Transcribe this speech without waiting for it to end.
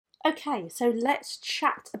Okay, so let's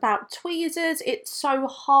chat about tweezers. It's so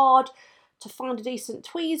hard to find a decent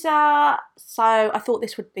tweezer, so I thought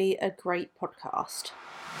this would be a great podcast.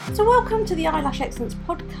 So welcome to the Eyelash Excellence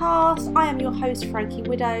podcast. I am your host Frankie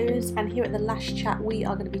Widows, and here at the Lash Chat we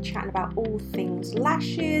are going to be chatting about all things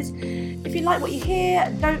lashes. If you like what you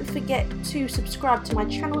hear, don't forget to subscribe to my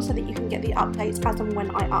channel so that you can get the updates as and when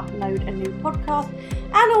I upload a new podcast,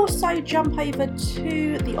 and also jump over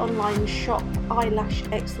to the online shop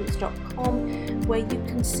eyelashexcellence.com where you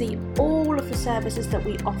can see all of the services that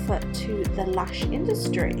we offer to the lash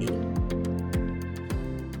industry.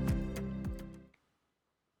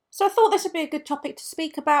 So I thought this would be a good topic to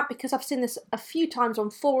speak about because I've seen this a few times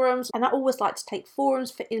on forums, and I always like to take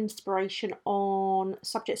forums for inspiration on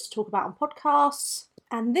subjects to talk about on podcasts.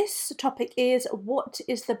 And this topic is, what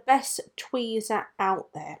is the best tweezer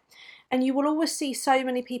out there? And you will always see so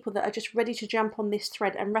many people that are just ready to jump on this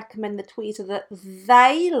thread and recommend the tweezer that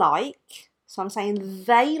they like. So I'm saying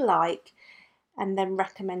they like, and then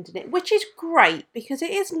recommending it, which is great because it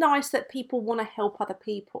is nice that people want to help other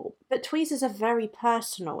people. But tweezers are very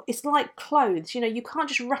personal. It's like clothes, you can't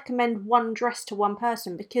just recommend one dress to one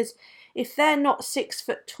person, because if they're not 6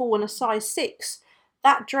 foot tall and a size 6,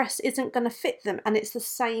 that dress isn't going to fit them. And it's the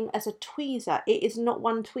same as a tweezer. It is not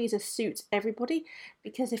one tweezer suits everybody,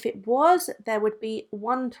 because if it was, there would be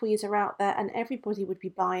one tweezer out there and everybody would be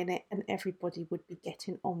buying it and everybody would be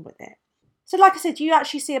getting on with it. So like I said, you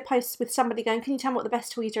actually see a post with somebody going, can you tell me what the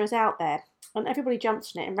best tweezer is out there? And everybody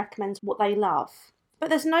jumps on it and recommends what they love. But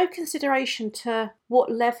there's no consideration to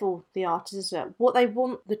what level the artist is at, what they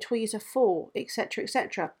want the tweezer for, etc,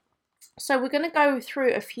 etc. So we're going to go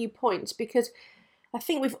through a few points because I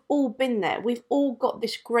think we've all been there. We've all got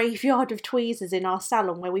this graveyard of tweezers in our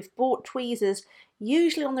salon where we've bought tweezers,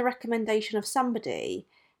 usually on the recommendation of somebody,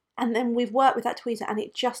 and then we've worked with that tweezer and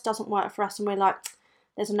it just doesn't work for us, and we're like,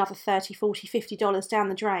 there's another $30, $40, $50 down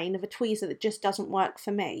the drain of a tweezer that just doesn't work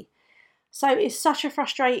for me. So it's such a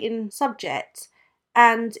frustrating subject,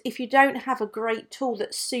 and if you don't have a great tool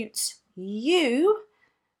that suits you,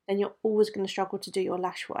 then you're always going to struggle to do your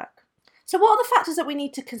lash work. So what are the factors that we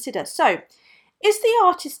need to consider? So, is the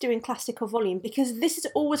artist doing classic or volume? Because this is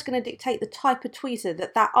always going to dictate the type of tweezer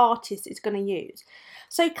that artist is going to use.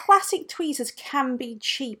 So classic tweezers can be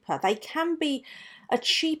cheaper. They can be a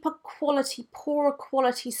cheaper quality, poorer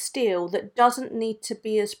quality steel that doesn't need to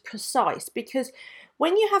be as precise, because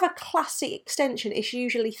when you have a classic extension, it's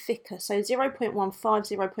usually thicker, so 0.15,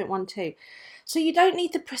 0.12. So you don't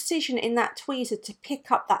need the precision in that tweezer to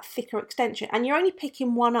pick up that thicker extension, and you're only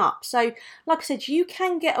picking one up. So like I said, you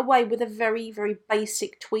can get away with a very, very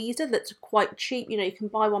basic tweezer that's quite cheap. You can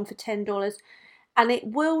buy one for $10 and it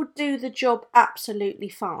will do the job absolutely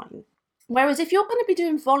fine. Whereas if you're going to be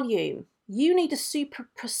doing volume, you need a super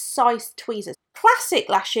precise tweezer. Classic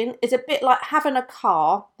lashing is a bit like having a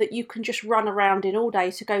car that you can just run around in all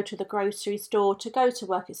day to go to the grocery store, to go to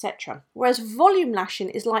work, etc. Whereas volume lashing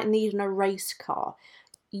is like needing a race car.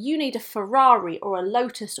 You need a Ferrari or a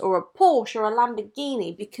Lotus or a Porsche or a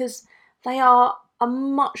Lamborghini, because they are a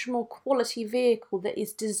much more quality vehicle that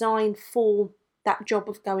is designed for that job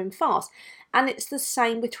of going fast. And it's the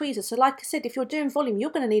same with tweezers. So like I said, if you're doing volume, you're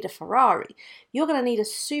going to need a Ferrari. You're going to need a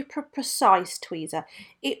super precise tweezer.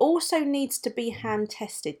 It also needs to be hand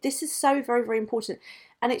tested. This is so very, very important.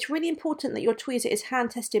 And it's really important that your tweezer is hand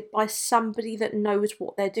tested by somebody that knows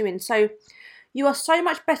what they're doing. So you are so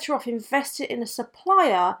much better off investing in a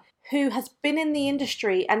supplier who has been in the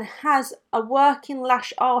industry and has a working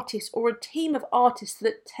lash artist or a team of artists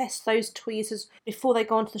that test those tweezers before they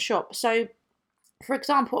go onto the shop. So for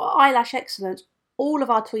example, at Eyelash Excellence, all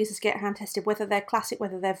of our tweezers get hand tested, whether they're classic,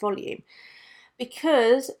 whether they're volume,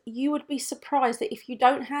 because you would be surprised that if you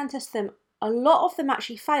don't hand test them, a lot of them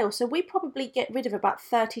actually fail. So we probably get rid of about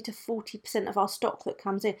 30 to 40% of our stock that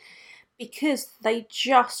comes in because they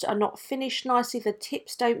just are not finished nicely, the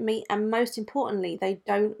tips don't meet, and most importantly, they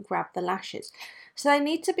don't grab the lashes. So they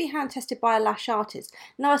need to be hand tested by a lash artist.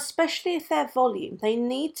 Now, especially if they're volume, they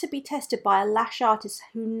need to be tested by a lash artist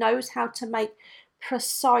who knows how to make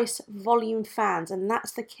precise volume fans, and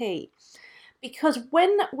that's the key. Because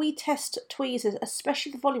when we test tweezers,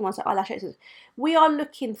 especially the volume ones at Eyelash Excellence, we are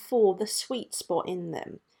looking for the sweet spot in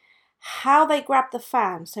them, how they grab the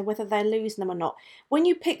fan, so whether they're losing them or not. When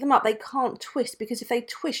you pick them up, they can't twist, because if they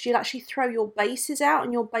twist, you'll actually throw your bases out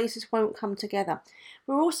and your bases won't come together.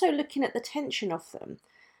 We're also looking at the tension of them.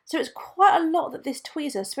 So it's quite a lot that this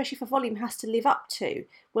tweezer, especially for volume, has to live up to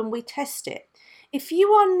when we test it. If you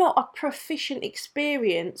are not a proficient,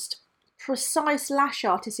 experienced, precise lash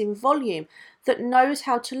artist in volume that knows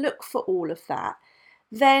how to look for all of that,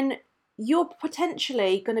 then you're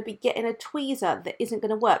potentially going to be getting a tweezer that isn't going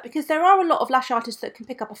to work, because there are a lot of lash artists that can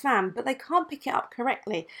pick up a fan, but they can't pick it up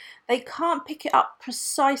correctly. They can't pick it up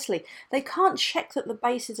precisely. They can't check that the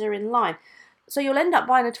bases are in line. So you'll end up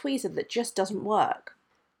buying a tweezer that just doesn't work.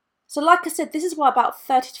 So like I said, this is why about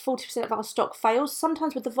 30 to 40% of our stock fails,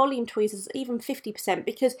 sometimes with the volume tweezers, even 50%,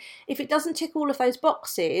 because if it doesn't tick all of those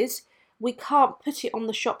boxes, we can't put it on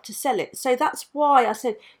the shop to sell it. So that's why I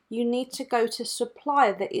said you need to go to a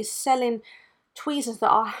supplier that is selling tweezers that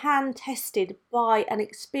are hand tested by an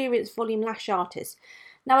experienced volume lash artist.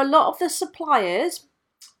 Now, a lot of the suppliers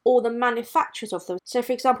or the manufacturers of them, so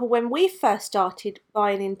for example, when we first started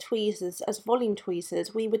buying in tweezers as volume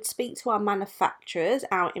tweezers, we would speak to our manufacturers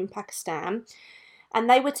out in Pakistan, and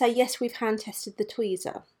they would say, yes, we've hand tested the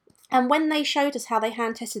tweezer. And when they showed us how they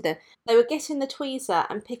hand tested them, they were getting the tweezer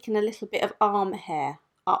and picking a little bit of arm hair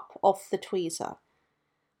up off the tweezer.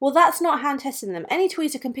 Well, that's not hand testing them. Any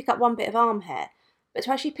tweezer can pick up one bit of arm hair, but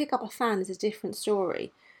to actually pick up a fan is a different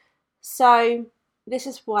story. So this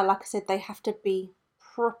is why, like I said, they have to be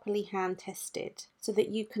properly hand tested so that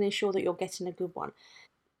you can ensure that you're getting a good one.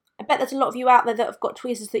 I bet there's a lot of you out there that have got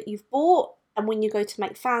tweezers that you've bought, and when you go to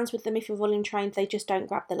make fans with them, if you're volume trained, they just don't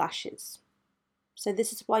grab the lashes. So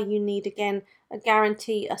this is why you need, again, a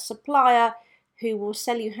guarantee, a supplier who will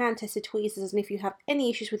sell you hand-tested tweezers, and if you have any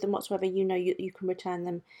issues with them whatsoever, you know you can return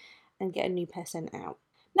them and get a new pair sent out.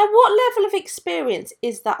 Now, what level of experience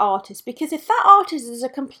is that artist? Because if that artist is a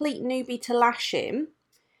complete newbie to lashing,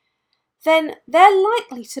 then they're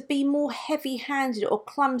likely to be more heavy-handed or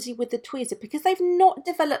clumsy with the tweezer because they've not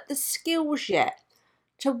developed the skills yet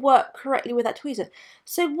to work correctly with that tweezer.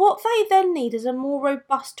 So what they then need is a more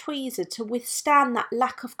robust tweezer to withstand that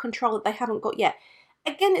lack of control that they haven't got yet.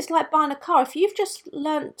 Again, it's like buying a car. If you've just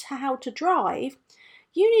learnt how to drive,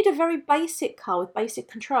 you need a very basic car with basic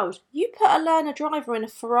controls. You put a learner driver in a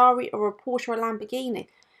Ferrari or a Porsche or a Lamborghini,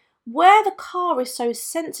 where the car is so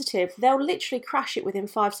sensitive, they'll literally crash it within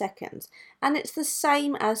 5 seconds. And it's the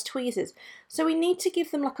same as tweezers. So we need to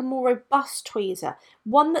give them like a more robust tweezer,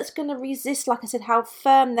 one that's going to resist, like I said, how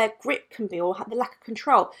firm their grip can be or the lack of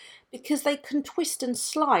control, because they can twist and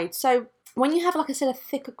slide. So when you have, like I said, a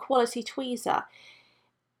thicker quality tweezer,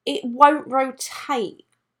 it won't rotate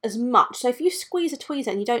as much. So if you squeeze a tweezer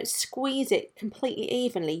and you don't squeeze it completely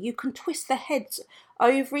evenly, you can twist the heads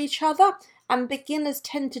over each other, and beginners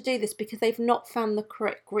tend to do this because they've not found the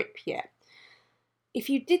correct grip yet. If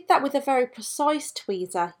you did that with a very precise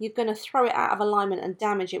tweezer, you're going to throw it out of alignment and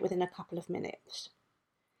damage it within a couple of minutes.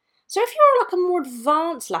 So if you're like a more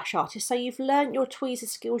advanced lash artist, so you've learnt your tweezer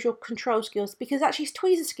skills, your control skills, because actually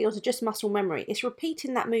tweezer skills are just muscle memory. It's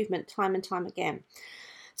repeating that movement time and time again.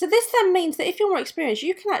 So this then means that if you're more experienced,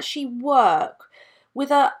 you can actually work with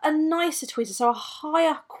a nicer tweezer, so a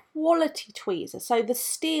higher quality tweezer. So the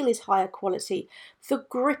steel is higher quality, the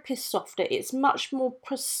grip is softer, it's much more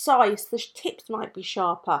precise, the tips might be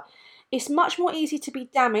sharper. It's much more easy to be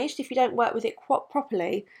damaged if you don't work with it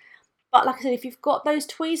properly. But like I said, if you've got those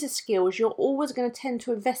tweezer skills, you're always going to tend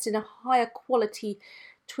to invest in a higher quality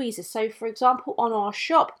tweezer. So for example, on our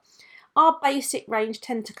shop, our basic range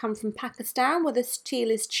tend to come from Pakistan, where the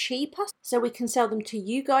steel is cheaper, so we can sell them to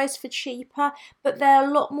you guys for cheaper, but they're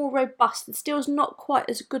a lot more robust. The steel's not quite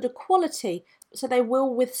as good a quality, so they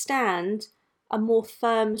will withstand a more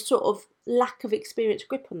firm sort of lack of experience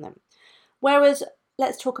grip on them. Whereas,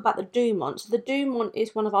 let's talk about the Dumont. So the Dumont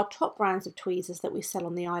is one of our top brands of tweezers that we sell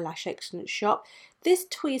on the Eyelash Excellence shop. This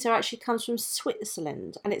tweezer actually comes from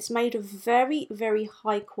Switzerland, and it's made of very, very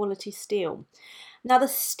high quality steel. Now the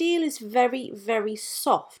steel is very, very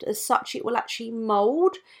soft. As such, it will actually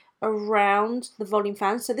mould around the volume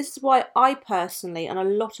fan. So this is why I personally, and a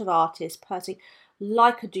lot of artists personally,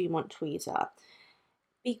 like a Dumont tweezer.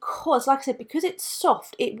 Because, like I said, because it's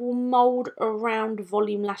soft, it will mould around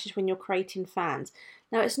volume lashes when you're creating fans.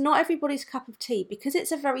 Now, it's not everybody's cup of tea, because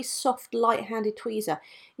it's a very soft, light-handed tweezer.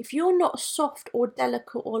 If you're not soft or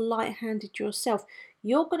delicate or light-handed yourself,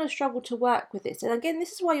 you're going to struggle to work with this. And again,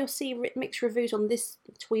 this is why you'll see mixed reviews on this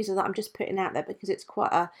tweezer that I'm just putting out there, because it's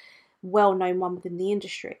quite a well-known one within the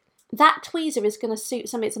industry. That tweezer is going to suit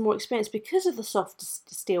somebody that's more experienced because of the soft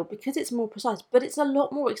steel, because it's more precise, but it's a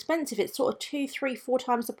lot more expensive. It's sort of 2, 3, 4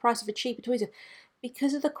 times the price of a cheaper tweezer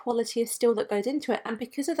because of the quality of steel that goes into it and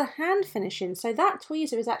because of the hand finishing. So that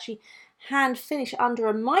tweezer is actually hand finished under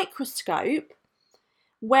a microscope,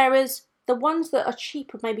 whereas the ones that are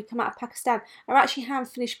cheaper, maybe come out of Pakistan, are actually hand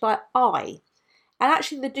finished by eye. And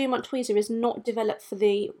actually the Dumont tweezer is not developed for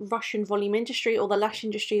the Russian volume industry or the lash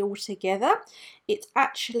industry altogether. It's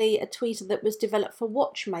actually a tweezer that was developed for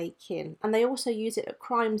watchmaking, and they also use it at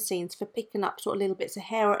crime scenes for picking up sort of little bits of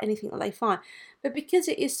hair or anything that they find. But because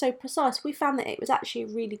it is so precise, we found that it was actually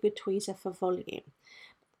a really good tweezer for volume.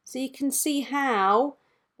 So you can see how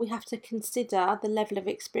we have to consider the level of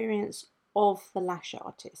experience of the lash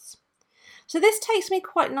artist. So this takes me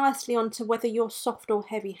quite nicely onto whether you're soft or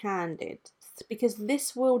heavy-handed, because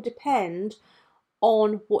this will depend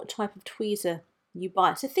on what type of tweezer you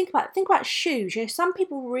buy. So think about shoes. You know, some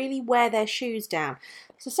people really wear their shoes down.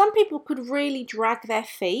 So some people could really drag their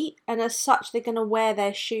feet, and as such they're going to wear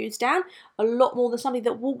their shoes down a lot more than somebody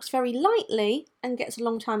that walks very lightly and gets a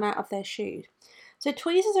long time out of their shoes. So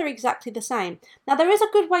tweezers are exactly the same. Now there is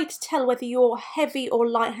a good way to tell whether you're heavy or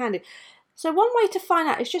light-handed. So one way to find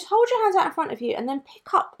out is just hold your hands out in front of you and then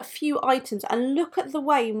pick up a few items and look at the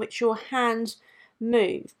way in which your hands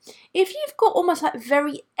move. If you've got almost like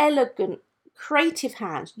very elegant, creative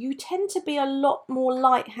hands, you tend to be a lot more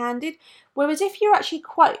light-handed, whereas if you're actually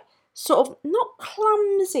quite sort of not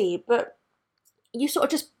clumsy, but you sort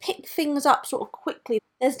of just pick things up sort of quickly,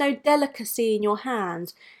 there's no delicacy in your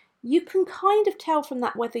hands, you can kind of tell from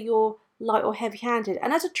that whether you're light or heavy-handed.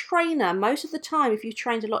 And as a trainer, most of the time, if you've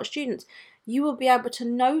trained a lot of students, you will be able to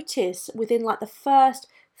notice within like the first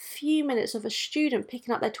few minutes of a student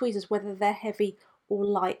picking up their tweezers whether they're heavy or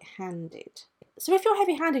light-handed. So if you're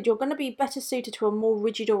heavy-handed, you're going to be better suited to a more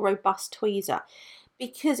rigid or robust tweezer,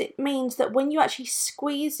 because it means that when you actually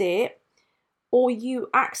squeeze it or you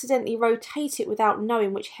accidentally rotate it without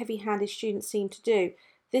knowing, which heavy-handed students seem to do,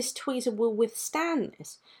 this tweezer will withstand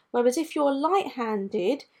this. Whereas if you're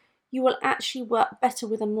light-handed, you will actually work better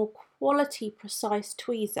with a more quality, precise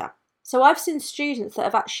tweezer. So I've seen students that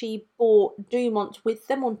have actually bought Dumont with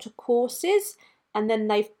them onto courses, and then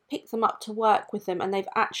they've picked them up to work with them, and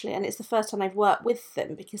and it's the first time they've worked with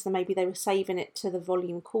them because maybe they were saving it to the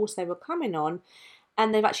volume course they were coming on,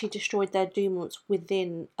 and they've actually destroyed their Dumonts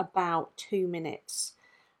within about 2 minutes.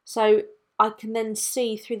 So I can then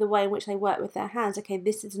see through the way in which they work with their hands, okay,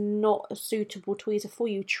 this is not a suitable tweezer for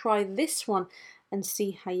you. Try this one and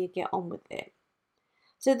see how you get on with it.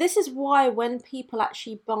 So this is why when people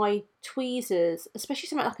actually buy tweezers, especially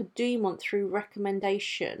something like a Dumont through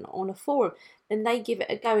recommendation on a forum, then they give it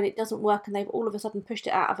a go and it doesn't work and they've all of a sudden pushed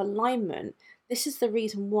it out of alignment. This is the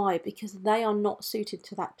reason why, because they are not suited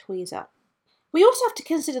to that tweezer. We also have to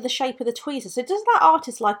consider the shape of the tweezer. So does that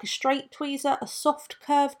artist like a straight tweezer, a soft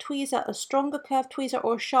curved tweezer, a stronger curved tweezer,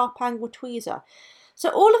 or a sharp angle tweezer? So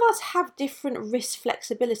all of us have different wrist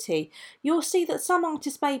flexibility. You'll see that some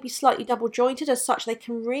artists may be slightly double jointed, as such they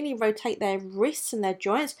can really rotate their wrists and their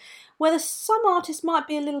joints, whereas some artists might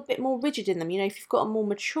be a little bit more rigid in them. You know, if you've got a more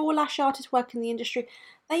mature lash artist working in the industry,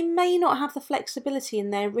 they may not have the flexibility in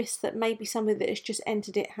their wrists that maybe somebody that has just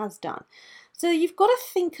entered it has done. So you've got to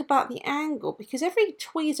think about the angle, because every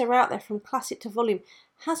tweezer out there from classic to volume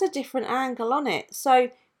has a different angle on it. So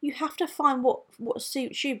you have to find what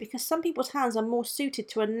suits you, because some people's hands are more suited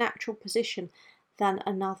to a natural position than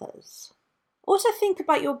another's. Also think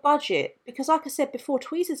about your budget, because like I said before,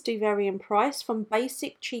 tweezers do vary in price. From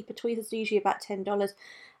basic cheaper tweezers, usually about $10,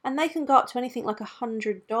 and they can go up to anything like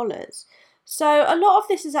 $100. So a lot of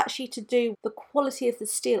this is actually to do with the quality of the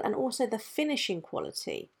steel and also the finishing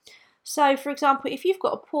quality. So for example, if you've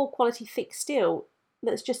got a poor quality thick steel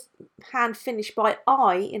that's just hand finished by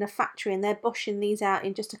eye in a factory and they're boshing these out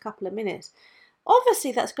in just a couple of minutes,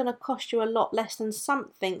 obviously that's going to cost you a lot less than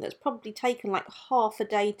something that's probably taken like half a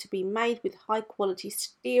day to be made with high quality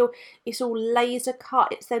steel. It's all laser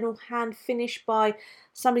cut, it's then all hand finished by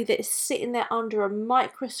somebody that is sitting there under a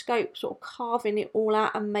microscope sort of carving it all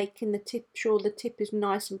out and making sure the tip is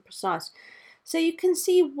nice and precise. So you can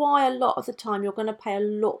see why a lot of the time you're going to pay a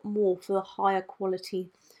lot more for the higher quality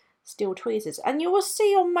steel tweezers. And you will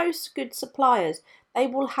see on most good suppliers, they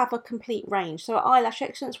will have a complete range. So at Eyelash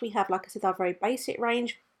Excellence, we have, like I said, our very basic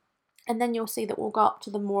range. And then you'll see that we'll go up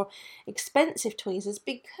to the more expensive tweezers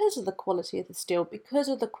because of the quality of the steel, because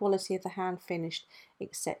of the quality of the hand finished,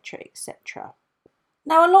 etc., etc.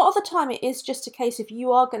 Now, a lot of the time it is just a case of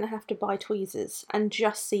you are going to have to buy tweezers and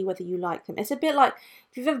just see whether you like them. It's a bit like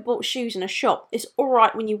if you've ever bought shoes in a shop, it's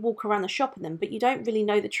alright when you walk around the shop in them, but you don't really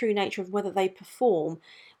know the true nature of whether they perform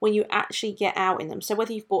when you actually get out in them. So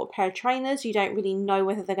whether you've bought a pair of trainers, you don't really know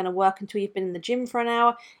whether they're going to work until you've been in the gym for an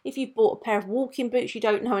hour. If you've bought a pair of walking boots, you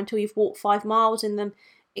don't know until you've walked 5 miles in them,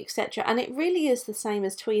 etc. And it really is the same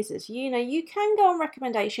as tweezers. You know, you can go on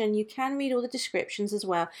recommendation, you can read all the descriptions as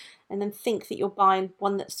well, and then think that you're buying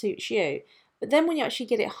one that suits you. But then when you actually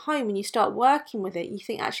get it home and you start working with it, you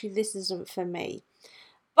think, actually, this isn't for me.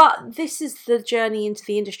 But this is the journey into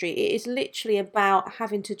the industry. It is literally about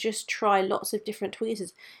having to just try lots of different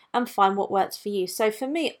tweezers and find what works for you. So for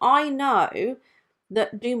me, I know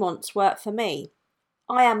that Dumonts work for me.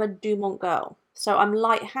 I am a Dumont girl. So I'm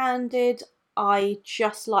light-handed. I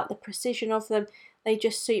just like the precision of them. They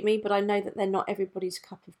just suit me, but I know that they're not everybody's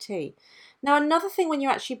cup of tea. Now, another thing when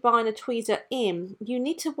you're actually buying a tweezer in, you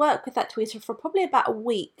need to work with that tweezer for probably about a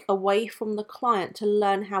week away from the client to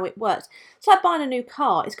learn how it works. It's like buying a new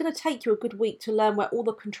car. It's going to take you a good week to learn where all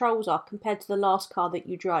the controls are compared to the last car that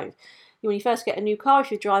you drove. When you first get a new car,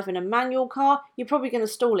 if you're driving a manual car, you're probably going to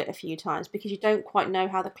stall it a few times because you don't quite know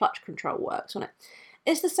how the clutch control works on it.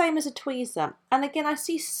 It's the same as a tweezer. And again, I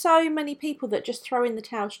see so many people that just throw in the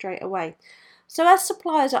towel straight away. So as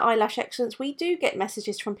suppliers at Eyelash Excellence, we do get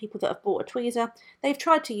messages from people that have bought a tweezer. They've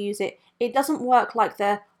tried to use it. It doesn't work like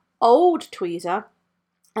their old tweezer.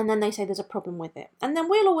 And then they say there's a problem with it. And then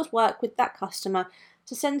we'll always work with that customer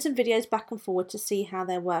to send some videos back and forward to see how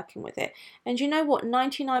they're working with it. And you know what?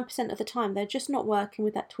 99% of the time, they're just not working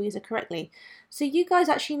with that tweezer correctly. So you guys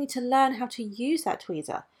actually need to learn how to use that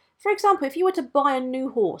tweezer. For example, if you were to buy a new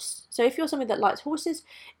horse, so if you're somebody that likes horses,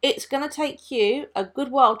 it's going to take you a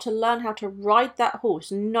good while to learn how to ride that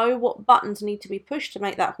horse, know what buttons need to be pushed to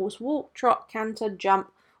make that horse walk, trot, canter,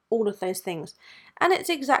 jump, all of those things. And it's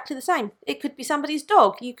exactly the same. It could be somebody's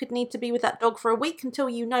dog. You could need to be with that dog for a week until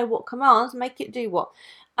you know what commands make it do what.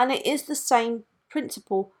 And it is the same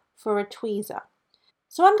principle for a tweezer.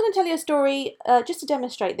 So I'm going to tell you a story just to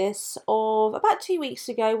demonstrate this of about 2 weeks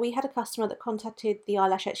ago. We had a customer that contacted the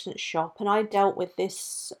Eyelash Excellence shop, and I dealt with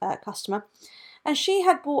this customer. And she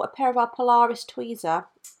had bought a pair of our Polaris tweezer,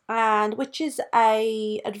 and which is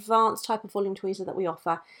a advanced type of volume tweezer that we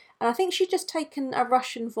offer. And I think she'd just taken a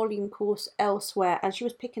Russian volume course elsewhere, and she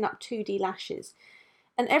was picking up 2D lashes.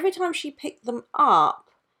 And every time she picked them up,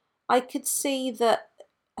 I could see that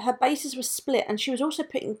her bases were split, and she was also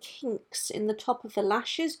putting kinks in the top of the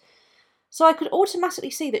lashes. So I could automatically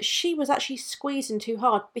see that she was actually squeezing too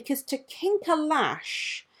hard, because to kink a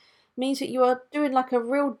lash means that you are doing like a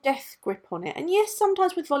real death grip on it. And yes,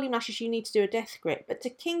 sometimes with volume lashes you need to do a death grip, but to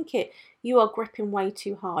kink it, you are gripping way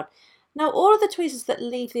too hard. Now, all of the tweezers that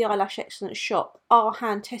leave the Eyelash Excellence shop are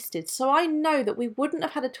hand tested, so I know that we wouldn't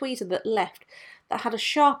have had a tweezer that left that had a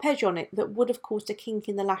sharp edge on it that would have caused a kink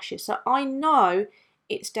in the lashes. So I know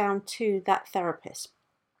it's down to that therapist.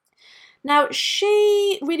 Now,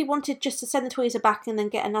 she really wanted just to send the tweezer back and then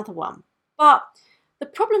get another one. But the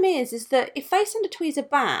problem is that if they send a tweezer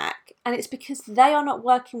back and it's because they are not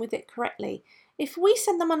working with it correctly, if we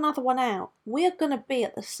send them another one out, we are going to be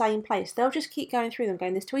at the same place. They'll just keep going through them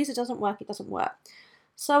going, this tweezer doesn't work, it doesn't work.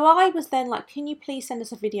 So I was then like, can you please send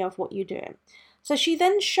us a video of what you're doing? So she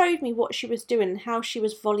then showed me what she was doing and how she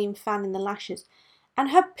was volume fanning the lashes.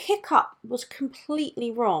 And her pickup was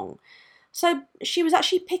completely wrong. So she was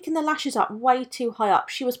actually picking the lashes up way too high up.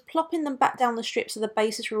 She was plopping them back down the strip so the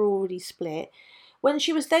bases were already split. When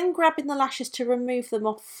she was then grabbing the lashes to remove them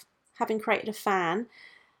off, having created a fan,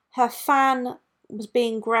 her fan was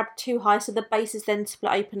being grabbed too high, so the bases then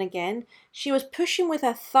split open again. She was pushing with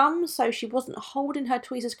her thumb, so she wasn't holding her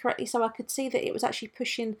tweezers correctly, so I could see that it was actually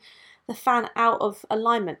pushing the fan out of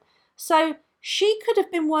alignment. So she could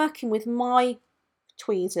have been working with my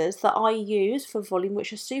tweezers that I use for volume,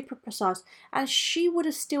 which are super precise, and she would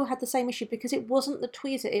have still had the same issue because it wasn't the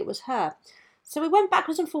tweezer, it was her. So we went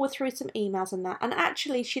backwards and forward through some emails and that, and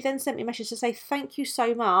actually she then sent me a message to say thank you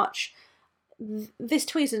so much, this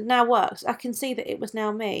tweezer now works, I can see that it was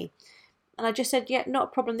now me. And I just said, yeah, not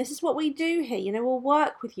a problem, this is what we do here, you know, we'll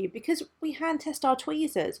work with you because we hand test our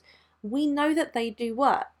tweezers, we know that they do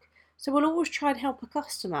work. So we'll always try and help a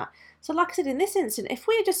customer. So like I said, in this instance, if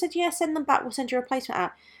we had just said, yeah, send them back, we'll send you a replacement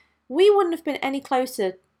out, we wouldn't have been any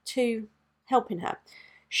closer to helping her.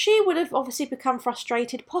 She would have obviously become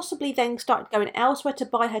frustrated, possibly then started going elsewhere to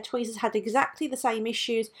buy her tweezers, had exactly the same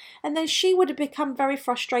issues, and then she would have become very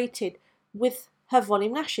frustrated with her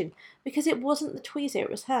volume lashing because it wasn't the tweezer, it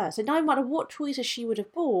was her. So no matter what tweezer she would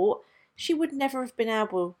have bought, she would never have been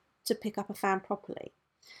able to pick up a fan properly.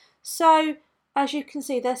 So as you can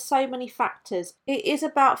see, there's so many factors. It is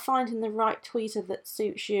about finding the right tweezer that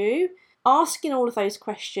suits you, asking all of those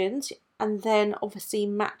questions, and then obviously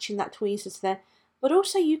matching that tweezer to there. But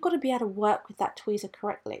also you've got to be able to work with that tweezer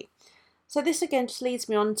correctly. So this again just leads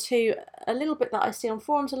me on to a little bit that I see on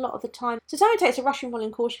forums a lot of the time. So somebody takes a Russian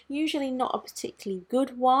volume course, usually not a particularly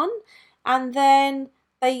good one, and then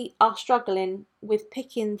they are struggling with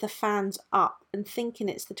picking the fans up and thinking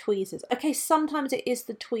it's the tweezers. Okay, sometimes it is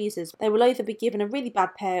the tweezers. They will either be given a really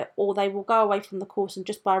bad pair or they will go away from the course and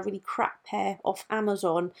just buy a really crap pair off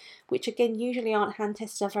Amazon, which again usually aren't hand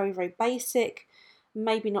tested, are very, very basic.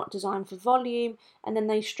 maybe not designed for volume, and then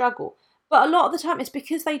they struggle. But a lot of the time it's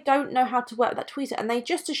because they don't know how to work with that tweezer, and they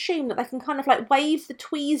just assume that they can kind of like wave the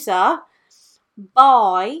tweezer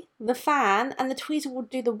by the fan and the tweezer will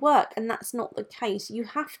do the work, and that's not the case. You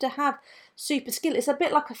have to have super skill. It's a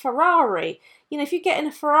bit like a Ferrari. You know, if you get in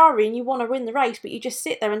a Ferrari and you want to win the race but you just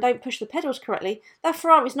sit there and don't push the pedals correctly, that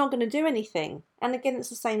Ferrari's not going to do anything. And again, it's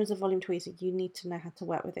the same as a volume tweezer. You need to know how to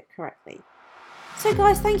work with it correctly. So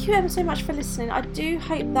guys, thank you ever so much for listening. I do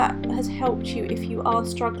hope that has helped you if you are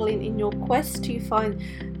struggling in your quest to find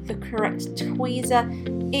the correct tweezer.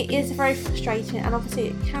 It is very frustrating, and obviously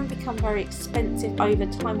it can become very expensive over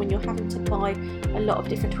time when you're having to buy a lot of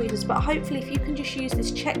different tweezers. But hopefully if you can just use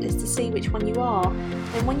this checklist to see which one you are,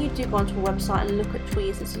 then when you do go onto a website and look at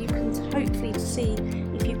tweezers, you can hopefully see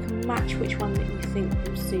if you can match which one that you think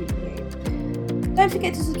will suit you. Don't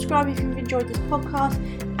forget to subscribe if you've enjoyed this podcast,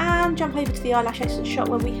 and jump over to the Eyelash Excellence shop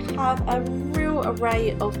where we have a real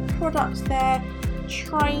array of products there,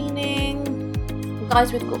 training.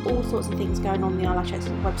 Guys, we've got all sorts of things going on the Eyelash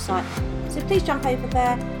Excellence website, so please jump over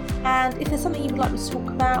there, and if there's something you would like me to talk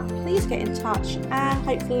about, please get in touch, and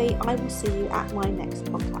hopefully I will see you at my next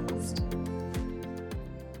podcast.